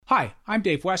Hi, I'm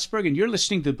Dave Westberg, and you're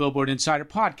listening to the Billboard Insider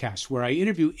Podcast, where I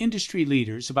interview industry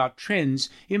leaders about trends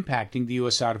impacting the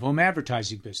U.S. out-of-home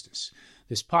advertising business.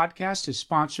 This podcast is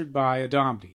sponsored by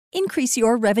Adomni. Increase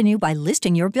your revenue by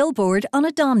listing your billboard on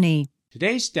Adomni.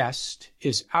 Today's guest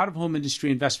is out-of-home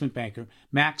industry investment banker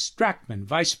Max Drachman,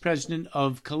 Vice President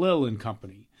of Khalil &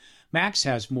 Company. Max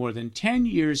has more than 10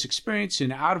 years' experience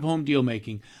in out-of-home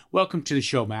deal-making. Welcome to the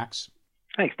show, Max.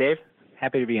 Thanks, Dave.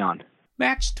 Happy to be on.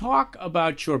 Max, talk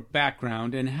about your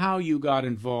background and how you got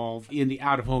involved in the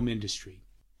out-of-home industry.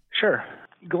 Sure.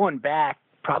 Going back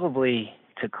probably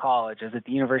to college, I was at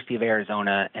the University of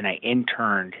Arizona, and I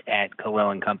interned at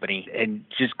Khalil & Company and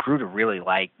just grew to really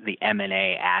like the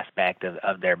M&A aspect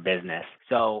of their business.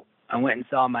 So I went and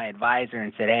saw my advisor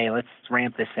and said, hey, let's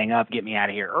ramp this thing up, get me out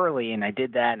of here early. And I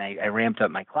did that, and I ramped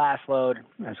up my class load.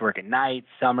 I was working nights,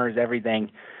 summers,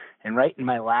 everything. And right in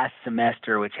my last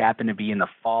semester, which happened to be in the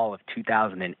fall of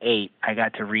 2008, I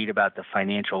got to read about the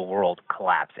financial world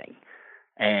collapsing.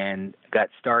 And got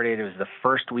started. It was the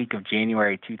first week of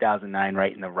January 2009,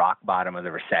 right in the rock bottom of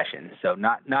the recession. So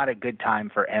not a good time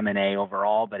for M&A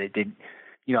overall, but it did,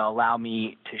 allow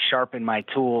me to sharpen my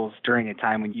tools during a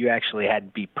time when you actually had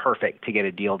to be perfect to get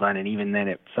a deal done. And even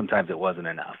then, sometimes it wasn't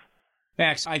enough.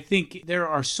 Max, I think there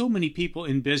are so many people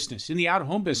in business, in the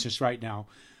out-of-home business right now,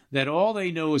 that all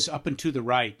they know is up and to the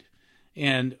right.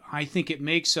 And I think it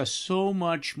makes us so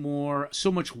much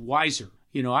wiser.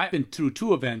 I've been through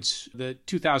two events, the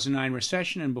 2009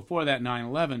 recession and before that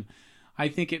 9/11. I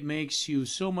think it makes you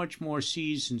so much more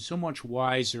seasoned, so much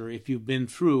wiser if you've been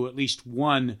through at least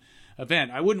one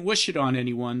event. I wouldn't wish it on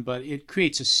anyone, but it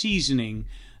creates a seasoning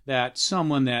that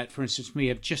someone that, for instance, may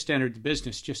have just entered the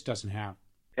business just doesn't have.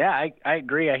 Yeah, I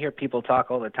agree. I hear people talk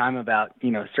all the time about,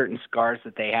 certain scars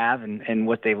that they have and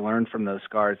what they've learned from those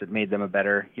scars that made them a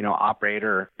better,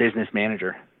 operator or business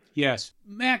manager. Yes.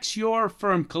 Max, your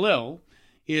firm, Khalil,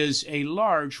 is a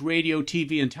large radio,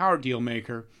 TV, and tower deal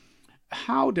maker.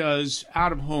 How does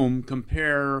out-of-home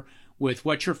compare with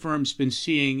what your firm's been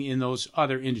seeing in those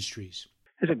other industries?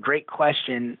 That's a great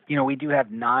question. We do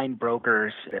have 9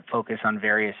 brokers that focus on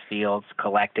various fields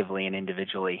collectively and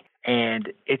individually.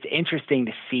 And it's interesting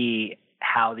to see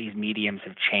how these mediums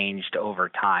have changed over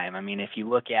time. I mean, if you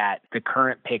look at the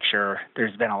current picture,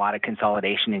 there's been a lot of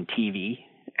consolidation in TV,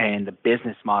 and the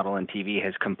business model in TV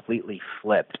has completely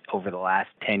flipped over the last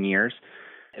 10 years.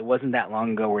 It wasn't that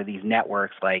long ago where these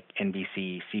networks like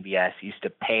NBC, CBS used to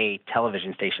pay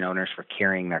television station owners for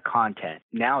carrying their content.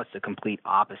 Now it's the complete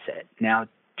opposite. Now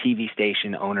TV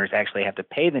station owners actually have to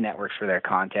pay the networks for their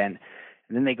content,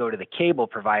 and then they go to the cable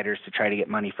providers to try to get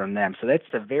money from them. So that's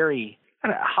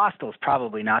hostile is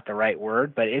probably not the right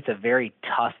word, but it's a very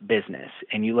tough business.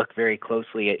 And you look very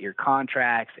closely at your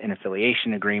contracts and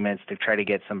affiliation agreements to try to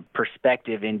get some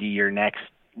perspective into your next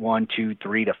 1, 2,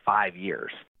 3 to 5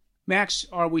 years. Max,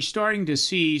 are we starting to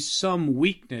see some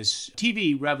weakness?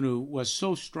 TV revenue was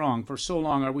so strong for so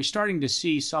long. Are we starting to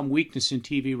see some weakness in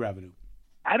TV revenue?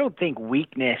 I don't think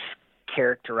weakness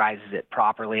characterizes it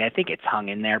properly. I think it's hung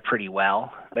in there pretty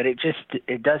well, but it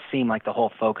does seem like the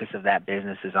whole focus of that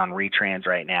business is on retrans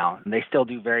right now. They still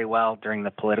do very well during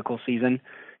the political season.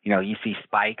 You see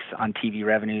spikes on TV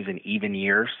revenues in even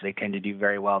years. They tend to do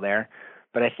very well there.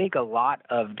 But I think a lot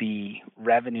of the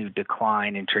revenue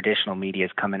decline in traditional media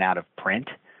is coming out of print.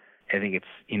 I think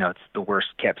it's the worst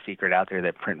kept secret out there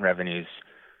that print revenues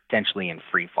essentially in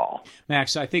free fall.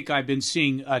 Max, I think I've been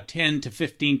seeing a 10 to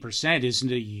 15%, isn't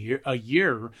a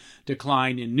year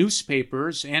decline in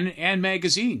newspapers and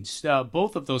magazines.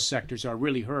 Both of those sectors are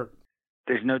really hurt.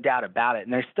 There's no doubt about it.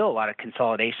 And there's still a lot of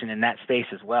consolidation in that space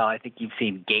as well. I think you've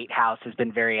seen Gatehouse has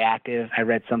been very active. I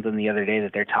read something the other day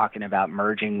that they're talking about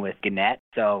merging with Gannett.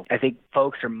 So I think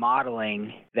folks are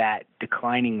modeling that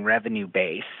declining revenue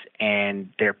base, and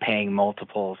they're paying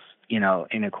multiples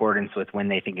in accordance with when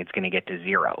they think it's going to get to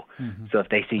zero. Mm-hmm. So if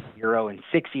they see zero in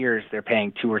 6 years, they're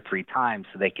paying 2 or 3 times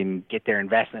so they can get their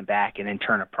investment back and then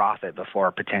turn a profit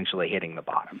before potentially hitting the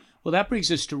bottom. Well, that brings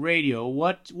us to radio.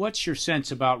 What's your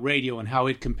sense about radio and how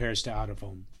it compares to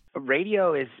out-of-home?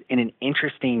 Radio is in an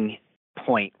interesting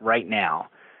point right now.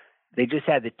 They just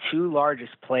had the 2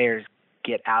 largest players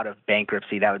get out of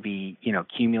bankruptcy. That would be,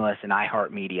 Cumulus and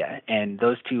iHeartMedia. And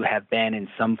those 2 have been in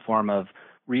some form of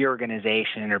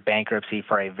reorganization or bankruptcy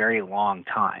for a very long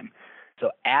time.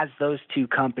 So as those 2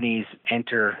 companies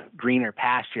enter greener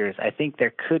pastures, I think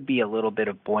there could be a little bit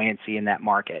of buoyancy in that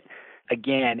market.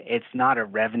 Again, it's not a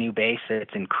revenue base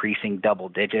that's increasing double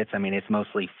digits. I mean, it's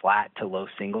mostly flat to low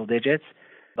single digits.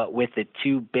 But with the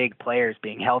 2 big players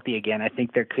being healthy again, I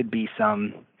think there could be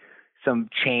some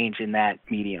change in that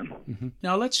medium. Mm-hmm.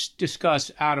 Now let's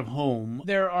discuss out of home.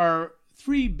 There are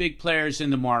three big players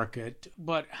in the market,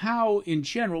 but how, in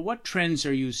general, what trends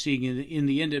are you seeing in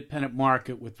the independent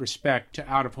market with respect to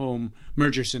out-of-home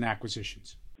mergers and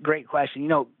acquisitions? Great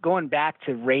question. Going back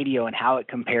to radio and how it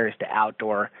compares to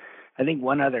outdoor, I think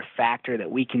one other factor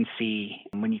that we can see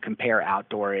when you compare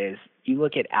outdoor is you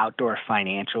look at outdoor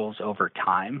financials over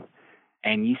time,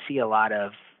 and you see a lot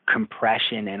of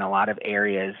compression in a lot of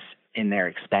areas in their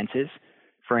expenses.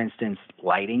 For instance,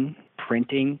 lighting,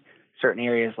 printing, certain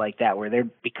areas like that where they're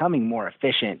becoming more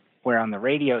efficient, where on the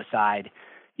radio side,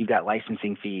 you've got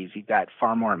licensing fees, you've got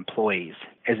far more employees.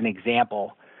 As an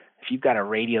example, if you've got a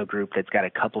radio group that's got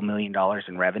a couple $1 million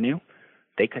in revenue,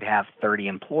 they could have 30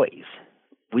 employees.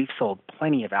 We've sold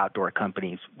plenty of outdoor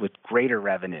companies with greater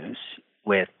revenues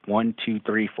with 1, 2,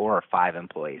 3, 4, or 5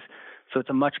 employees. So it's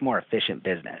a much more efficient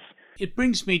business. It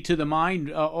brings me to the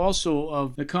mind also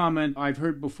of the comment I've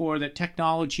heard before that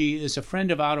technology is a friend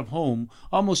of out-of-home,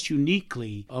 almost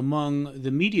uniquely among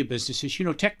the media businesses.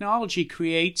 Technology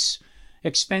creates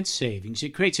expense savings.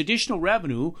 It creates additional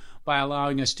revenue by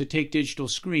allowing us to take digital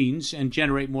screens and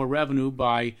generate more revenue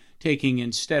by taking,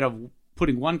 instead of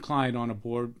putting one client on a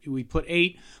board, we put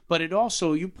 8. But it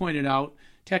also, you pointed out,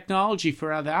 technology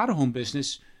for the out-of-home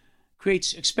business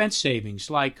creates expense savings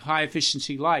like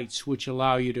high-efficiency lights, which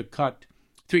allow you to cut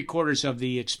 3/4 of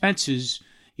the expenses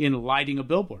in lighting a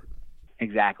billboard.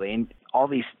 Exactly. And all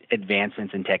these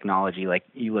advancements in technology, like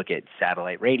you look at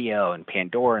satellite radio and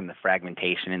Pandora and the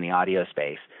fragmentation in the audio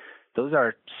space, those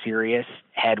are serious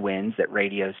headwinds that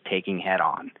radio's taking head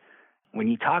on. When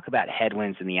you talk about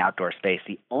headwinds in the outdoor space,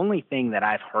 the only thing that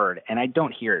I've heard, and I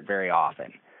don't hear it very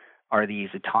often, are these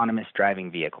autonomous driving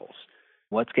vehicles.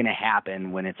 What's going to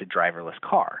happen when it's a driverless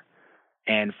car?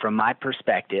 And from my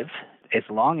perspective, as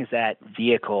long as that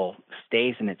vehicle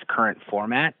stays in its current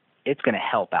format, it's going to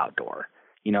help outdoor.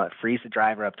 It frees the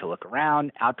driver up to look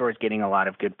around. Outdoor is getting a lot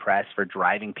of good press for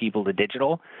driving people to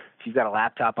digital. If you've got a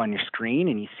laptop on your screen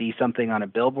and you see something on a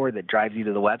billboard that drives you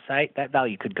to the website, that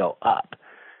value could go up.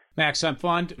 Max, I'm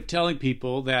fond of telling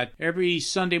people that every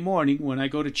Sunday morning when I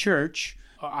go to church,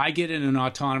 I get in an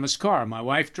autonomous car. My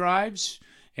wife drives,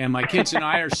 and my kids and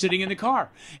I are sitting in the car.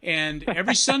 And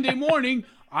every Sunday morning,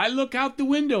 I look out the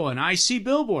window and I see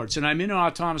billboards, and I'm in an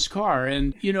autonomous car.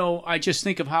 And, I just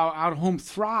think of how out-of-home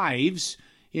thrives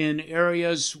in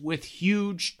areas with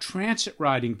huge transit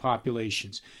riding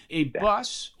populations. A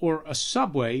bus or a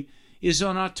subway is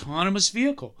an autonomous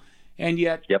vehicle, and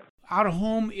yet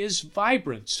out-of-home is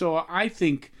vibrant. So I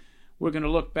think we're going to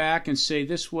look back and say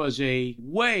this was a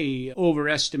way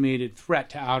overestimated threat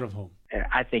to out-of-home.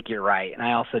 I think you're right. And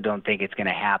I also don't think it's going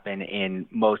to happen in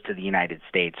most of the United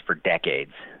States for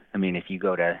decades. I mean, if you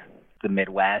go to the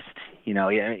Midwest,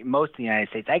 most of the United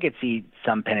States, I could see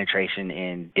some penetration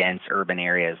in dense urban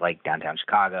areas like downtown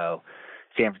Chicago,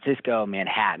 San Francisco,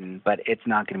 Manhattan, but it's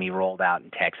not going to be rolled out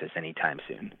in Texas anytime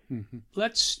soon. Mm-hmm.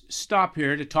 Let's stop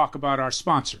here to talk about our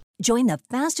sponsor. Join the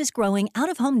fastest-growing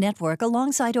out-of-home network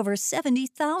alongside over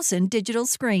 70,000 digital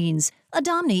screens.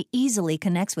 Adomni easily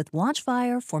connects with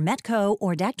Watchfire, Formetco,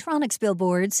 or Daktronics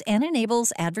billboards and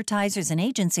enables advertisers and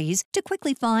agencies to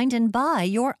quickly find and buy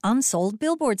your unsold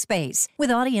billboard space.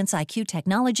 With Audience IQ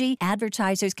technology,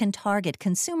 advertisers can target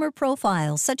consumer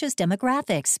profiles such as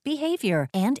demographics, behavior,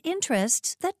 and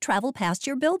interests that travel past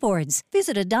your billboards.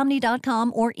 Visit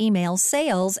Adomni.com or email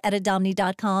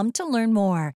sales@adomni.com to learn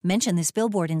more. Mention this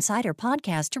Billboard Insider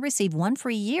podcast to receive 1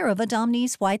 free year of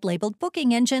Adomni's white-labeled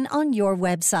booking engine on your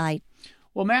website.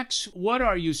 Well, Max, what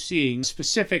are you seeing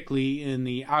specifically in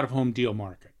the out-of-home deal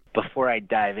market? Before I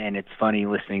dive in, it's funny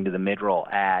listening to the mid-roll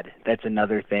ad. That's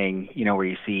another thing, where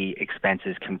you see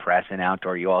expenses compress in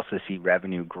outdoor. You also see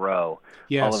revenue grow.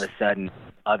 Yes. All of a sudden,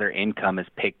 other income is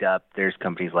picked up. There's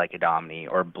companies like Adomni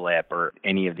or Blip or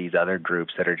any of these other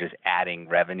groups that are just adding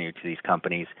revenue to these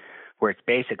companies, where it's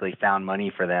basically found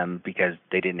money for them because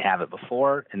they didn't have it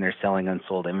before, and they're selling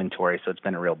unsold inventory, so it's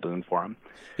been a real boon for them.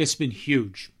 It's been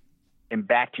huge. And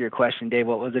back to your question, Dave,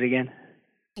 what was it again?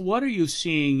 What are you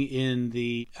seeing in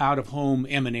the out-of-home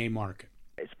M&A market?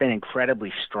 It's been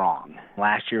incredibly strong.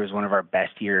 Last year was one of our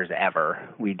best years ever.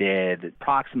 We did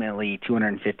approximately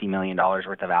 $250 million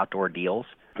worth of outdoor deals.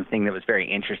 The thing that was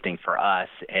very interesting for us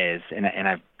is, and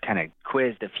I've kind of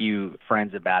quizzed a few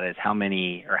friends about it, is how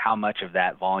much of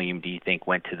that volume do you think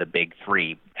went to the big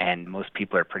three? And most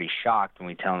people are pretty shocked when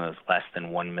we tell them it was less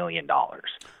than $1 million.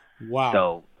 Wow.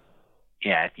 So,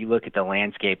 yeah, if you look at the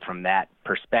landscape from that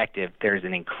perspective, there's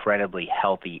an incredibly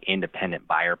healthy independent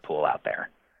buyer pool out there.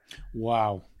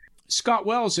 Wow. Scott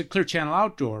Wells at Clear Channel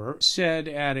Outdoor said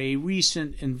at a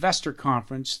recent investor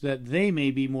conference that they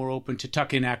may be more open to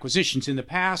tuck-in acquisitions. In the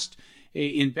past,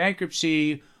 in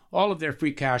bankruptcy all of their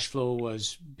free cash flow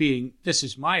was being, this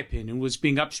is my opinion, was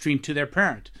being upstreamed to their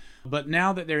parent. But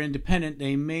now that they're independent,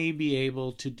 they may be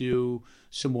able to do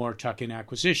some more tuck-in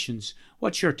acquisitions.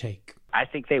 What's your take? I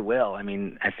think they will. I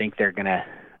mean, I think they're going to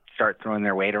start throwing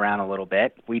their weight around a little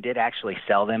bit. We did actually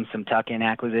sell them some tuck-in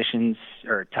acquisitions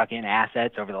or tuck-in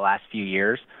assets over the last few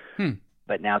years.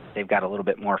 But now that they've got a little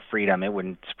bit more freedom, it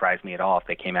wouldn't surprise me at all if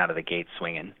they came out of the gate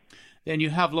swinging. Then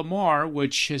you have Lamar,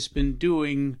 which has been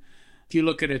doing, if you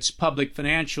look at its public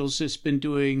financials, it's been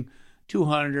doing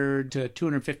 200 to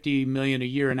 250 million a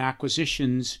year in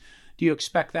acquisitions. Do you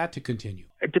expect that to continue?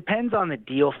 It depends on the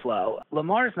deal flow.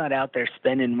 Lamar's not out there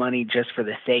spending money just for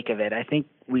the sake of it. I think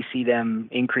we see them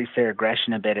increase their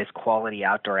aggression a bit as quality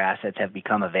outdoor assets have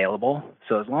become available.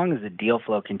 So as long as the deal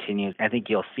flow continues, I think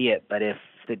you'll see it. But if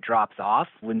it drops off,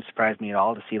 wouldn't surprise me at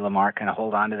all to see Lamar kind of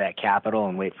hold on to that capital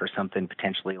and wait for something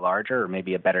potentially larger or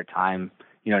maybe a better time,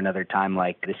 another time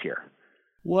like this year.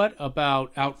 What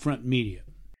about Outfront Media?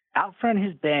 Outfront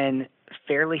has been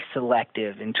fairly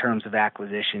selective in terms of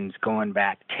acquisitions going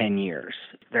back 10 years.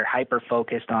 They're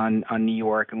hyper-focused on New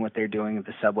York and what they're doing with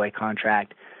the subway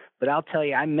contract. But I'll tell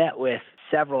you, I met with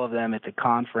several of them at the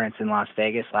conference in Las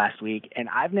Vegas last week, and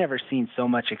I've never seen so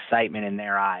much excitement in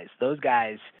their eyes. Those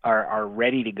guys are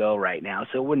ready to go right now,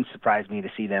 so it wouldn't surprise me to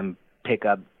see them pick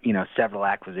up, several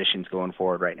acquisitions going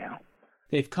forward right now.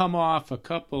 They've come off a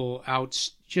couple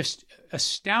just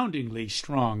astoundingly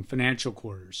strong financial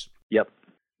quarters. Yep,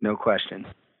 no question.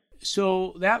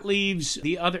 So that leaves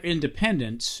the other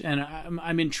independents, and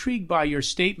I'm intrigued by your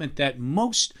statement that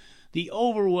the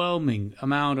overwhelming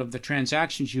amount of the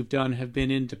transactions you've done have been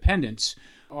independents.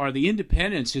 Are the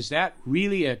independents, is that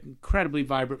really an incredibly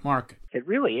vibrant market? It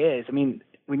really is. I mean,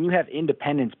 when you have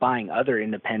independents buying other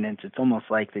independents, it's almost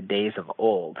like the days of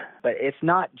old. But it's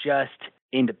not just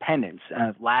independents.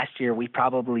 Last year, we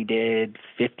probably did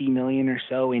 $50 million or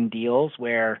so in deals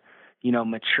where,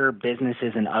 mature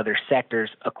businesses in other sectors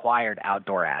acquired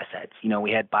outdoor assets.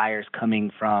 We had buyers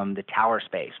coming from the tower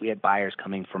space. We had buyers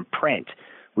coming from print.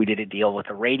 We did a deal with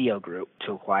a radio group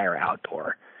to acquire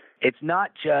outdoor. It's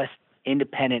not just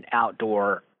independent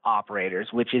outdoor operators,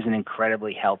 which is an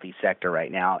incredibly healthy sector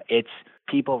right now. It's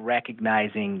people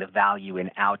recognizing the value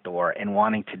in outdoor and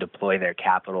wanting to deploy their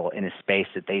capital in a space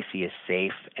that they see as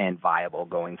safe and viable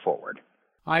going forward.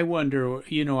 I wonder,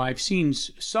 I've seen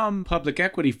some public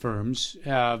equity firms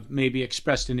have maybe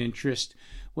expressed an interest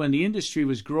when the industry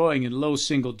was growing in low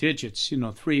single digits,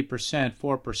 3%,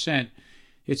 4%.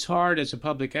 It's hard as a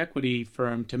public equity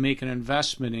firm to make an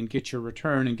investment and get your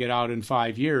return and get out in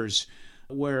 5 years,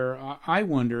 where I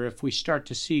wonder if we start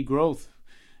to see growth.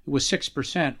 It was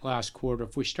 6% last quarter.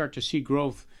 If we start to see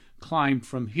growth climb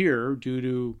from here due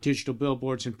to digital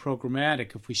billboards and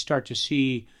programmatic, if we start to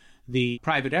see the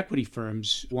private equity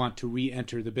firms want to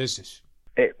re-enter the business.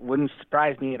 It wouldn't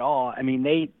surprise me at all. I mean,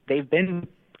 they've been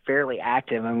fairly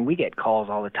active. I mean, we get calls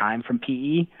all the time from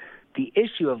PE. The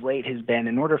issue of late has been,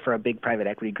 in order for a big private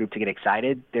equity group to get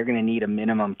excited, they're going to need a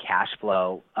minimum cash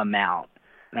flow amount.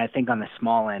 And I think on the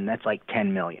small end, that's like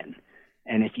 $10 million.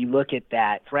 And if you look at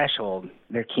that threshold,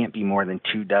 there can't be more than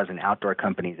 24 outdoor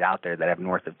companies out there that have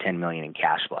north of $10 million in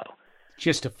cash flow.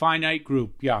 Just a finite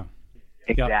group, yeah.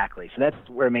 Exactly. So that's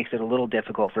where it makes it a little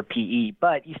difficult for PE.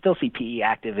 But you still see PE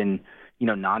active in,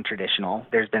 non-traditional.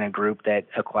 There's been a group that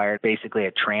acquired basically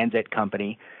a transit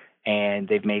company, and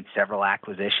they've made several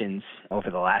acquisitions over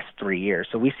the last 3 years.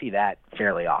 So we see that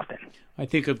fairly often. I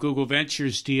think of Google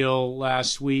Ventures' deal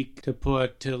last week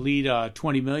to lead a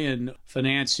 $20 million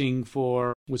financing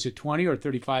for, was it 20 or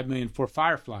 35 million for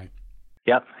Firefly?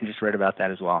 Yep, I just read about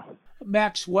that as well.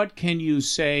 Max, what can you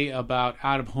say about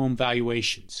out-of-home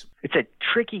valuations? It's a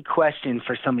tricky question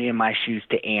for somebody in my shoes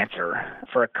to answer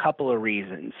for a couple of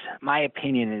reasons. My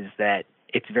opinion is that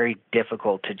it's very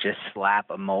difficult to just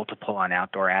slap a multiple on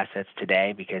outdoor assets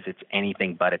today because it's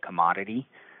anything but a commodity.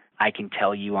 I can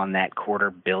tell you on that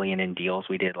 $250 million in deals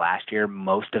we did last year,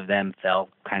 most of them fell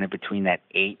kind of between that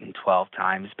 8 and 12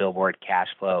 times billboard cash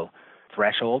flow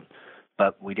threshold.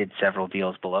 But we did several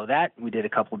deals below that. We did a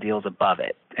couple deals above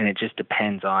it. And it just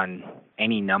depends on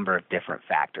any number of different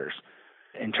factors.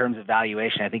 In terms of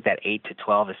valuation, I think that 8 to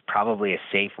 12 is probably a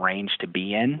safe range to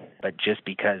be in. But just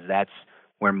because that's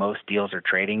where most deals are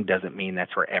trading doesn't mean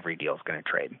that's where every deal is going to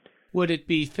trade. Would it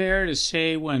be fair to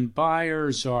say when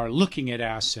buyers are looking at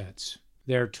assets,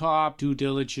 their top due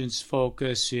diligence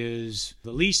focus is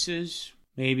the leases,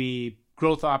 maybe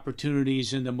growth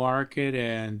opportunities in the market,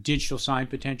 and digital sign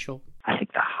potential? I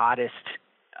think the hottest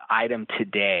item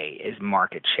today is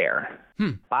market share.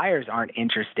 Buyers aren't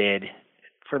interested,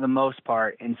 for the most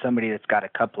part, in somebody that's got a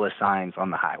couple of signs on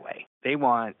the highway. They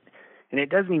want, and it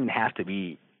doesn't even have to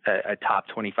be a top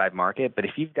 25 market, but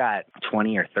if you've got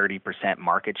 20 or 30%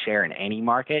 market share in any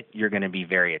market, you're going to be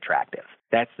very attractive.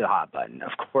 That's the hot button.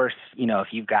 Of course, if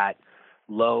you've got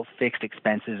low fixed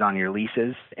expenses on your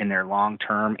leases and they're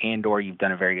long-term and or you've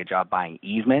done a very good job buying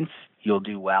easements, you'll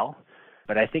do well.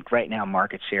 But I think right now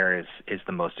market share is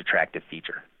the most attractive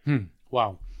feature.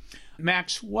 Wow.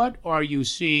 Max, what are you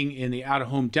seeing in the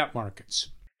out-of-home debt markets?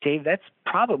 Dave, that's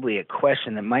probably a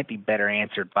question that might be better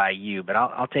answered by you, but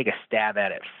I'll take a stab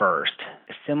at it first.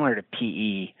 Similar to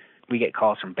PE, we get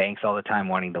calls from banks all the time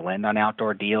wanting to lend on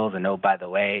outdoor deals, and oh, by the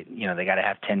way, they got to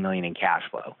have $10 million in cash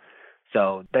flow.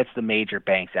 So that's the major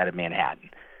banks out of Manhattan.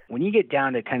 When you get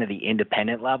down to kind of the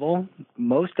independent level,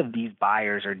 most of these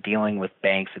buyers are dealing with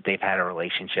banks that they've had a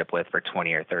relationship with for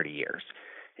 20 or 30 years.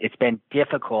 It's been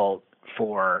difficult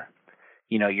for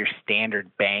your standard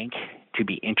bank to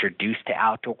be introduced to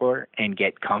outdoor and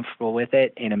get comfortable with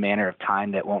it in a manner of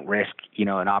time that won't risk,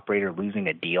 an operator losing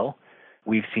a deal.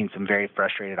 We've seen some very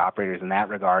frustrated operators in that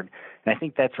regard. And I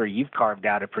think that's where you've carved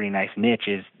out a pretty nice niche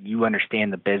is you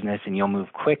understand the business and you'll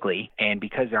move quickly. And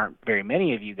because there aren't very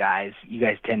many of you guys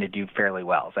tend to do fairly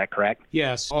well. Is that correct?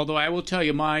 Yes. Although I will tell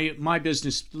you, my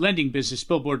business, lending business,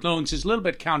 Billboard Loans, is a little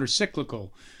bit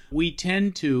counter-cyclical. We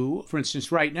tend to, for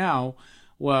instance, right now,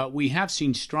 we have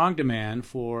seen strong demand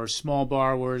for small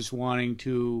borrowers wanting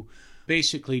to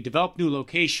basically develop new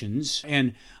locations.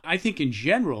 And I think in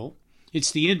general, it's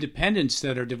the independents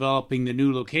that are developing the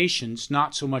new locations,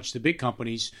 not so much the big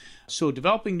companies. So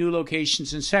developing new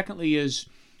locations. And secondly is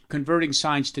converting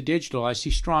signs to digital. I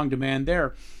see strong demand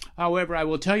there. However, I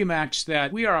will tell you, Max,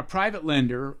 that we are a private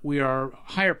lender. We are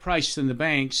higher priced than the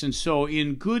banks. And so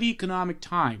in good economic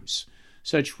times,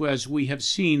 such as we have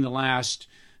seen the last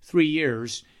 3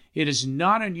 years, it is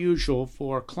not unusual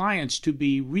for clients to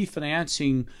be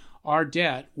refinancing our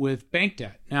debt with bank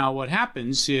debt. Now, what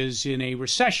happens is in a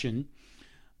recession,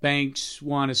 banks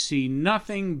want to see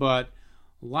nothing but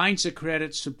lines of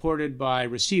credit supported by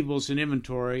receivables and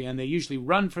inventory, and they usually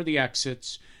run for the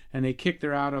exits, and they kick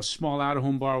their small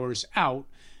out-of-home borrowers out,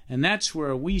 and that's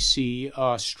where we see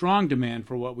a strong demand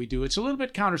for what we do. It's a little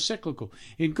bit counter-cyclical.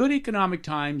 In good economic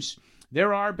times,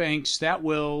 there are banks that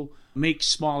will make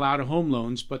small out-of-home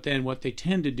loans, but then what they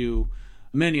tend to do,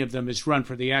 many of them, is run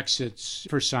for the exits,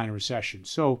 first sign of recession.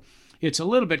 So it's a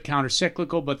little bit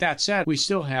counter-cyclical, but that said, we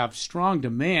still have strong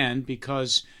demand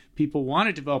because people want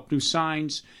to develop new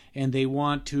signs and they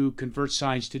want to convert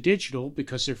signs to digital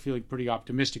because they're feeling pretty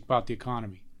optimistic about the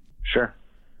economy. Sure.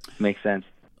 Makes sense.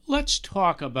 Let's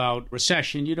talk about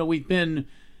recession. We've been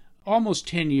almost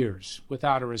 10 years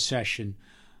without a recession.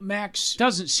 Max,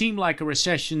 doesn't seem like a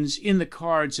recession's in the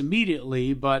cards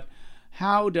immediately, but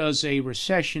how does a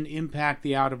recession impact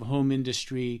the out-of-home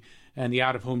industry and the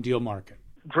out-of-home deal market?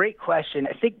 Great question.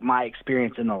 I think my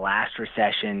experience in the last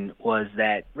recession was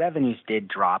that revenues did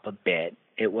drop a bit.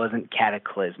 It wasn't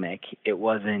cataclysmic. It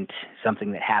wasn't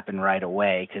something that happened right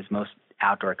away because most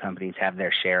outdoor companies have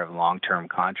their share of long-term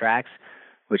contracts,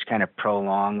 which kind of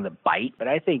prolong the bite. But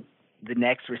I think the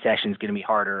next recession is going to be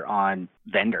harder on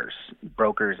vendors,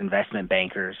 brokers, investment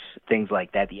bankers, things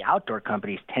like that. The outdoor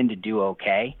companies tend to do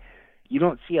okay. You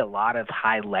don't see a lot of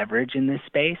high leverage in this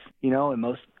space. In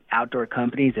most outdoor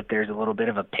companies, if there's a little bit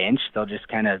of a pinch, they'll just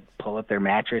kind of pull up their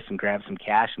mattress and grab some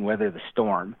cash and weather the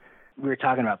storm. We were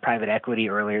talking about private equity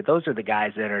earlier. Those are the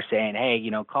guys that are saying, hey,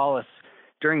 call us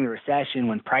during the recession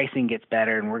when pricing gets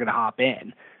better and we're going to hop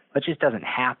in. That just doesn't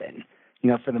happen.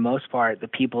 For the most part, the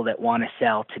people that want to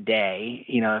sell today,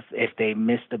 if they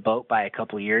miss the boat by a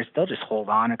couple of years, they'll just hold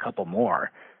on a couple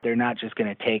more. They're not just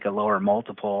going to take a lower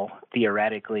multiple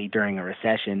theoretically during a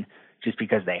recession just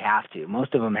because they have to.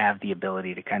 Most of them have the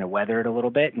ability to kind of weather it a little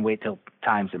bit and wait till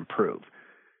times improve.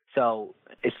 So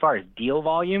as far as deal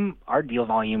volume, our deal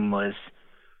volume was,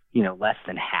 less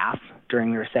than half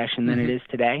during the recession than it is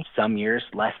today. Some years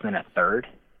less than a third.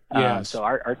 Yes. So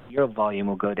our deal volume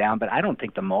will go down, but I don't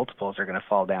think the multiples are going to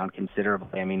fall down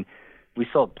considerably. I mean, we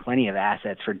sold plenty of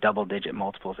assets for double-digit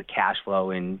multiples of cash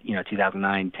flow in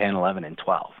 2009, 10, 11, and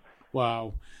 12.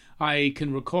 Wow. I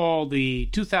can recall the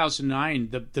 2009,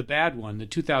 the bad one, the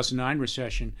 2009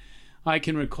 recession. I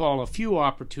can recall a few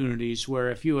opportunities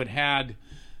where if you had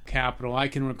capital, I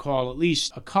can recall at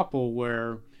least a couple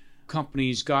where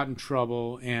companies got in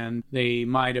trouble and they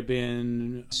might have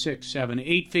been 6, 7,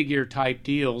 8-figure type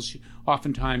deals,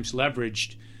 oftentimes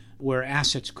leveraged, where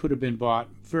assets could have been bought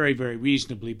very, very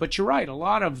reasonably. But you're right, a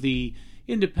lot of the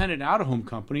independent out-of-home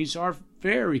companies are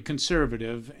very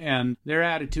conservative, and their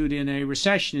attitude in a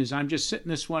recession is, I'm just sitting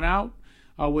this one out.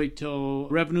 I'll wait till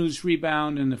revenues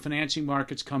rebound and the financing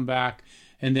markets come back,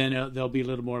 and then there'll be a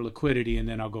little more liquidity, and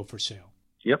then I'll go for sale.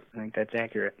 Yep, I think that's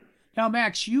accurate. Now,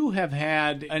 Max, you have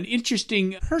had an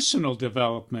interesting personal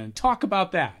development. Talk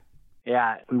about that.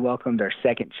 Yeah, we welcomed our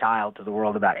second child to the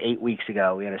world about 8 weeks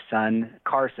ago. We had a son,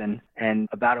 Carson, and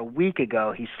about a week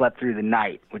ago he slept through the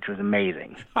night, which was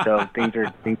amazing. So things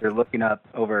are looking up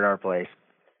over at our place.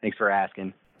 Thanks for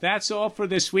asking. That's all for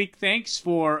this week. Thanks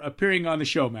for appearing on the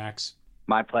show, Max.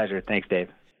 My pleasure. Thanks, Dave.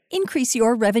 Increase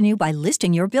your revenue by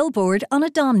listing your billboard on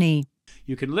Adomni.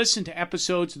 You can listen to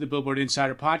episodes of the Billboard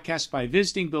Insider Podcast by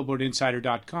visiting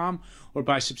BillboardInsider.com or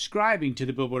by subscribing to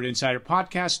the Billboard Insider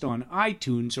Podcast on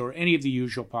iTunes or any of the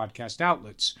usual podcast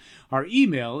outlets. Our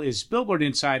email is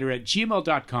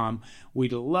billboardinsider@gmail.com.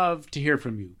 We'd love to hear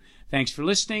from you. Thanks for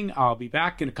listening. I'll be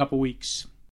back in a couple weeks.